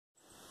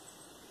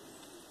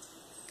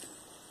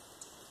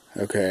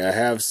Okay, I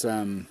have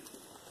some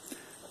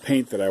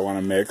paint that I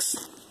want to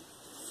mix,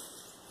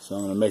 so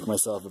I'm going to make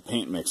myself a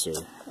paint mixer.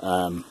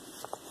 I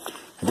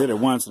did it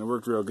once and it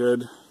worked real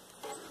good.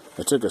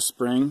 I took a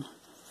spring,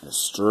 I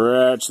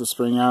stretched the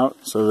spring out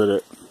so that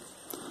it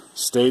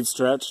stayed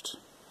stretched,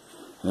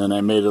 and then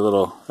I made a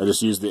little, I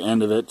just used the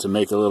end of it to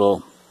make a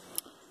little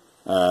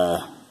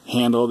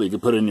handle that you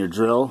could put in your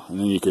drill, and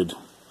then you could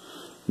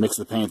mix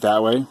the paint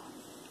that way.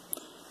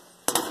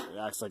 It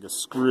acts like a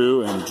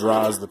screw and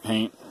draws the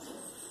paint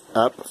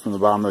up from the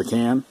bottom of the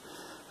can.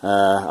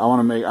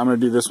 I'm going to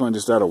do this one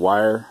just out of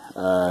wire.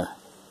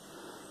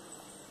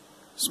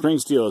 Spring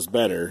steel is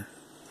better,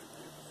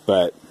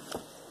 but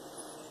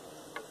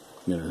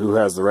you know, who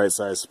has the right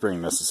size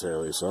spring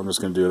necessarily, so I'm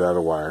just going to do it out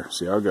of wire.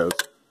 See how it goes.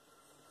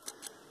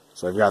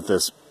 So I've got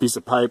this piece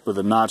of pipe with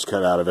a notch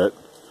cut out of it.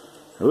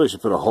 I really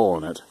should put a hole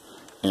in it,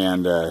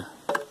 and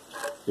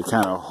it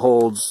kind of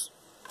holds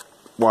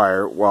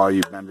wire while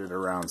you bend it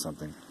around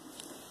something.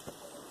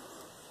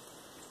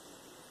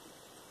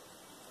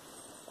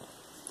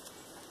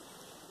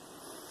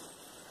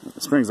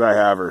 The springs I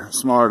have are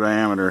smaller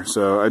diameter,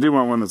 so I do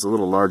want one that's a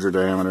little larger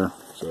diameter,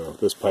 so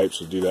this pipe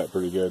should do that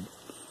pretty good.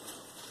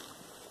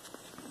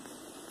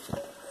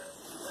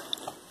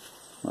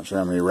 Not sure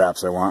how many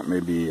wraps I want,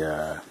 maybe,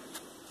 yeah,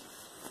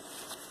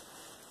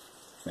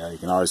 you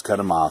can always cut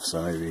them off,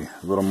 so maybe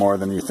a little more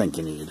than you think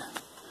you need.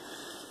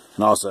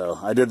 And also,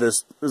 I did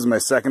this is my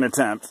second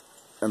attempt,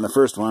 and the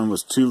first one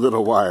was too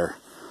little wire.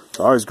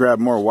 So always grab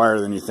more wire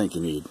than you think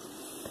you need.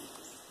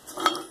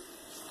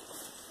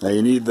 Now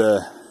you need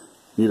a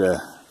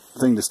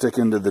thing to stick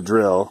into the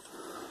drill,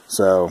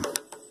 so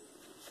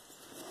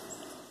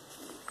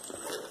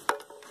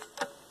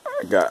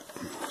I got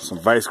some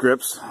vice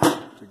grips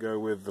to go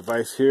with the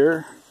vise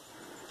here,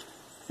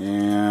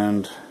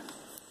 and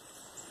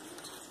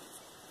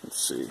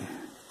let's see,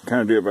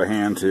 kind of do it by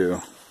hand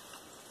too.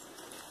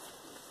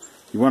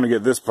 You want to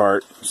get this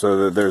part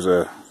so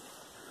that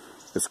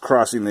it's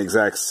crossing the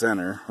exact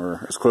center,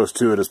 or as close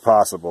to it as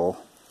possible,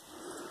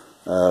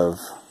 of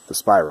the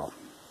spiral.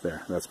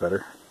 There, that's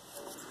better.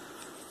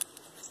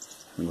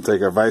 And we'll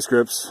take our vice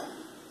grips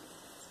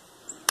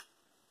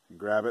and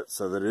grab it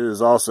so that it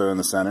is also in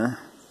the center.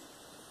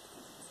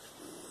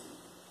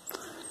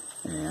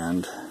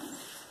 And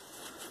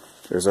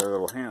there's our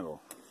little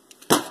handle.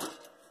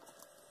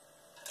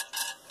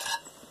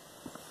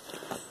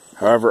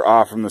 However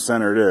off from the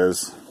center it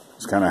is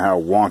kind of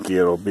how wonky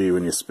it'll be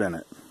when you spin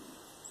it.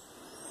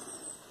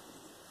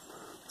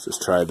 Let's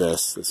just try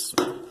this.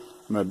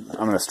 I'm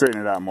gonna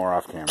straighten it out more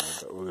off camera,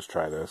 but we'll just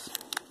try this.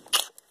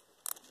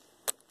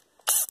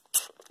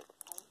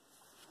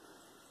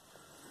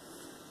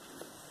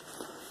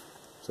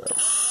 So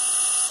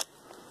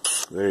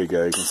there you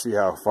go. You can see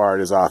how far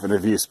it is off, and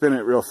if you spin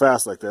it real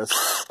fast like this,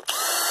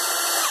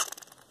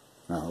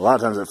 a lot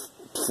of times it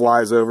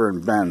flies over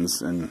and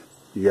bends, and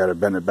you got to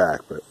bend it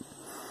back. But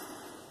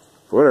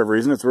for whatever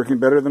reason, it's working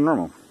better than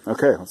normal.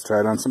 Okay, let's try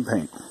it on some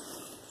paint.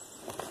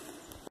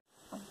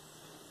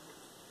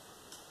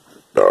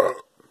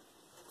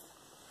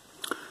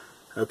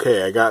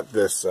 Okay, I got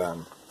this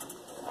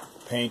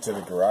paint at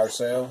a garage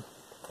sale.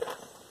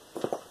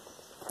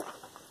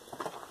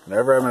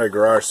 Whenever I'm at a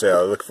garage sale,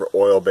 I look for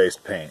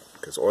oil-based paint,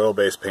 because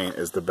oil-based paint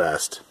is the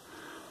best.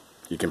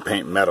 You can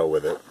paint metal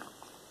with it.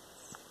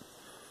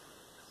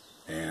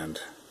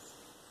 And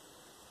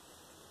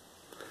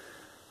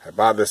I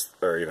bought this,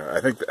 or you know,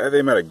 I think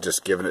they might have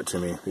just given it to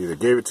me. They either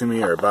gave it to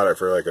me or I bought it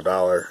for like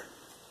 $1,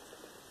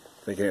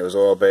 thinking it was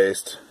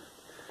oil-based.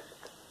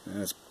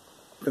 And it's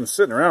been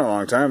sitting around a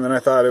long time, then I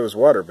thought it was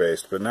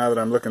water-based, but now that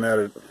I'm looking at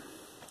it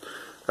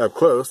up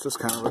close, this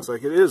kind of looks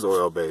like it is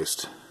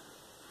oil-based.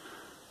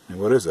 And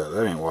what is that?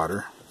 That ain't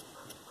water.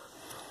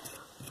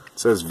 It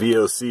says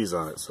VOCs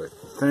on it, so I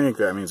think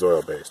that means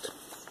oil-based.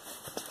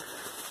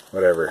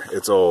 Whatever,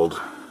 it's old.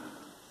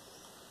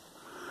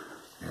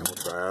 And we'll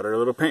try out our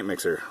little paint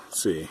mixer.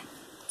 Let's see.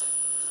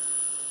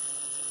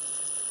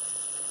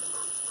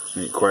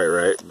 Ain't quite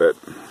right, but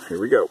here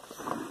we go.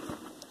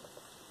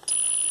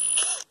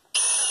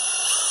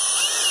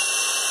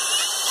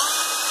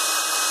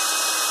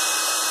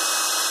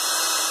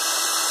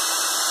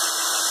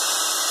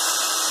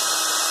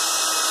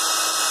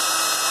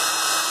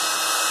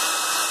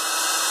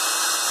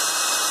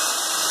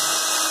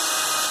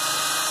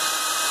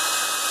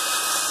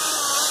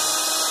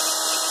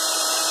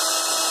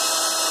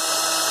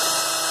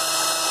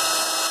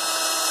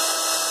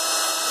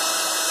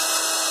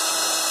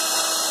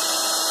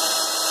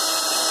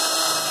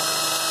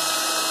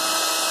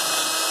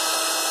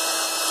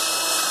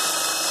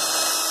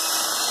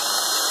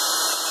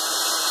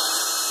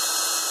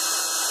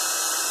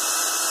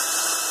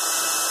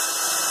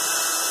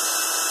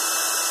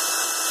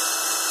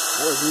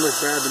 That doesn't look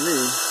bad to me.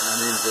 I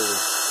mean, for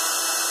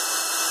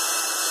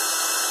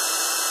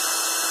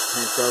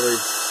paint probably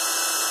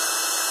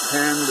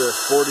 10 to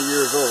 40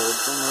 years old,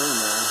 somewhere in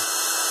there.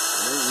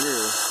 It ain't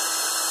new.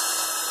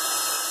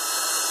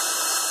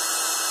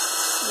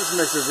 This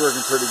mixer's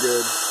working pretty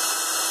good.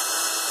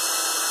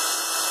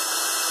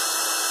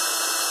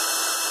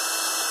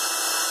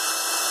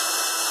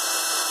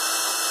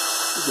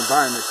 You can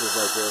buy mixers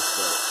like this,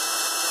 but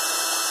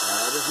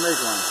just make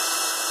one.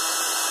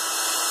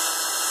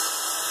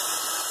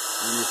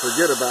 When you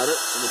forget about it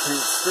and the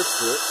paint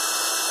sticks to it,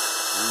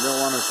 and you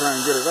don't want to try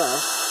and get it off,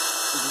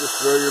 you can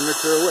just throw your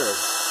mixer away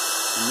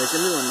and make a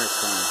new one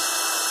next time.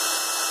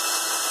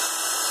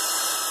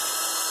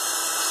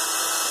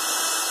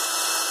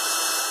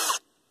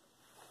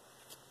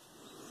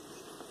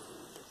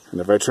 And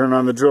if I turn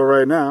on the drill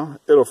right now,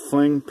 it'll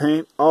fling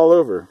paint all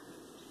over.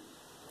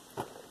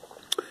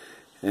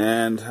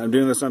 And I'm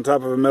doing this on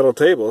top of a metal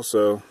table,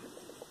 so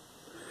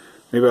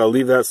maybe I'll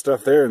leave that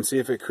stuff there and see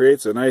if it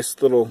creates a nice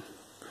little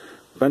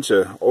bunch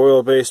of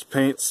oil-based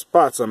paint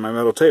spots on my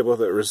metal table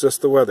that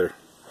resist the weather.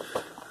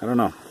 I don't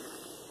know.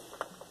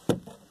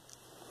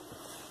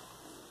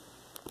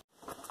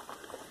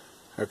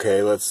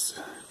 Okay, let's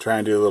try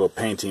and do a little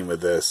painting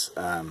with this.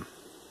 I've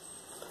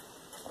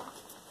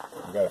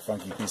got a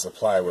funky piece of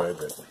plywood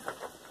that's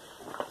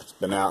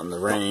been out in the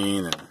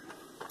rain and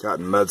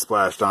gotten mud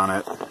splashed on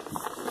it.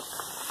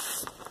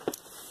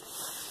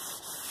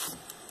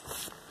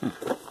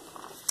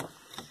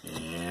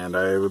 And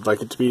I would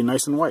like it to be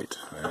nice and white.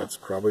 That's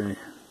probably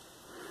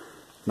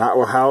not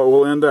how it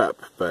will end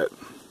up, but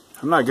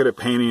I'm not good at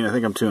painting. I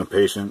think I'm too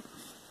impatient.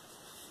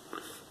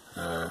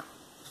 I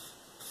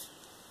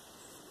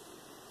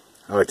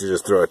like to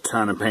just throw a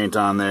ton of paint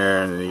on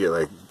there and then you get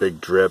like big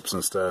drips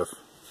and stuff.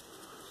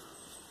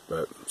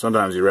 But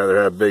sometimes you'd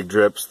rather have big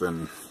drips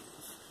than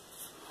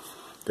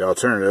the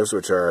alternatives,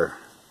 which are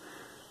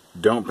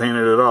don't paint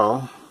it at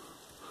all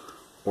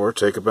or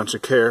take a bunch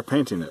of care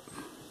painting it.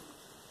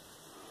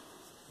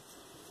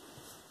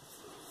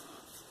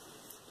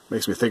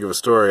 Makes me think of a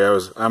story.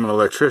 I'm an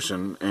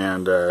electrician,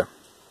 and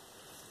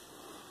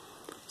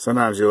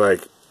sometimes you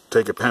like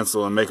take a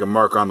pencil and make a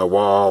mark on the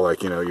wall,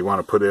 like, you know, you want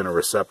to put in a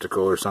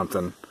receptacle or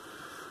something.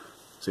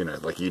 So, you know,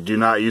 like, you do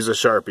not use a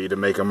Sharpie to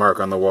make a mark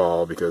on the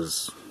wall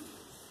because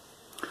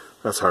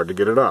that's hard to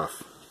get it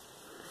off.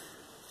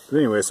 But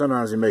anyway,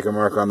 sometimes you make a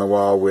mark on the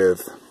wall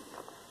with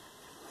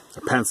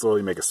a pencil.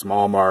 You make a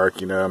small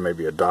mark, you know,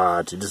 maybe a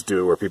dot. You just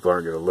do it where people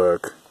aren't going to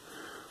look,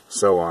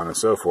 so on and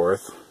so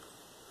forth.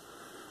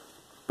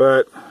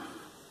 But,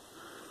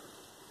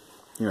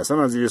 you know,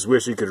 sometimes you just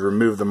wish you could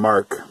remove the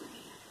mark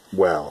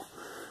well.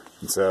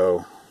 And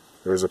so,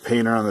 there was a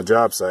painter on the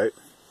job site.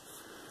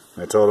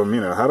 And I told him,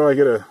 you know, how do I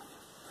get a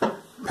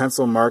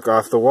pencil mark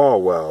off the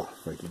wall well?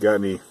 Like, you got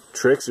any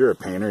tricks? You're a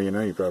painter, you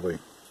know, you probably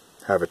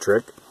have a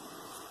trick.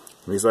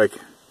 And he's like,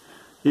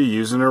 you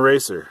use an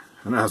eraser.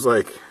 And I was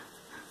like,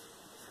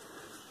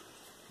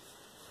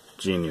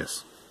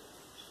 genius.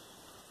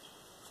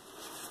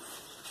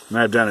 And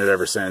I've done it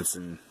ever since,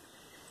 and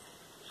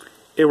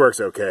it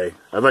works okay.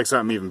 I'd like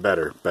something even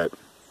better, but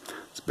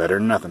it's better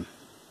than nothing.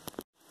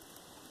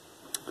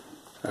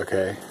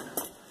 Okay,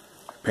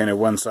 painted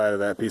one side of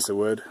that piece of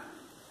wood.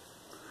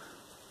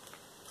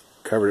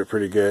 Covered it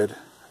pretty good.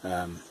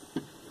 I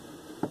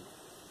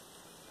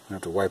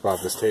have to wipe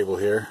off this table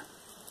here.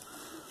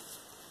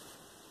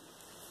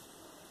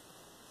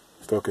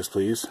 Focus,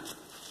 please.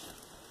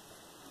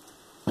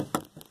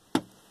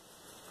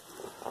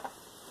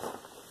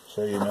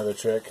 Show you another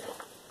trick.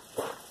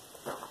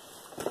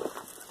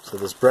 So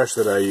this brush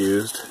that I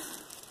used,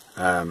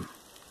 it's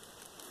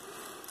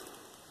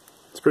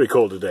pretty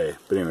cold today,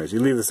 but anyways, you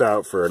leave this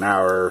out for an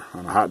hour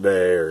on a hot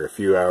day or a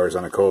few hours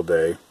on a cold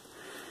day,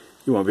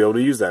 you won't be able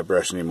to use that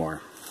brush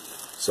anymore.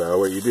 So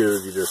what you do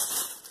is you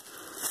just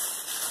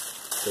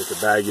take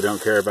a bag you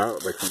don't care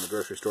about, like from the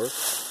grocery store,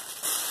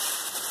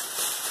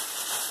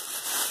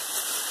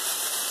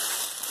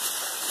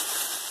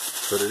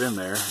 put it in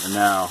there, and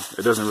now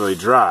it doesn't really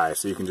dry,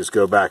 so you can just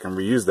go back and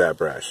reuse that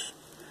brush.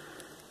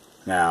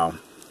 Now,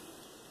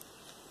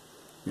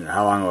 you know,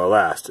 how long will it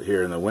last?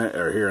 Here in the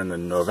winter, or here in the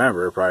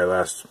November, it'll probably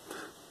last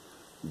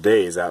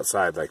days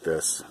outside like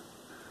this.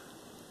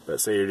 But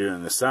say you're doing it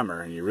in the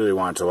summer and you really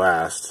want it to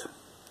last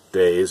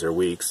days or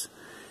weeks,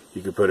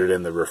 you could put it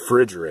in the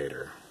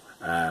refrigerator.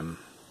 I've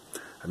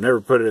never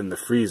put it in the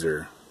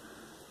freezer,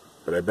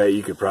 but I bet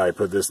you could probably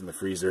put this in the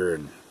freezer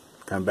and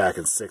come back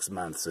in 6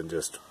 months and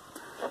just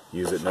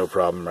use it no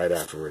problem right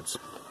afterwards.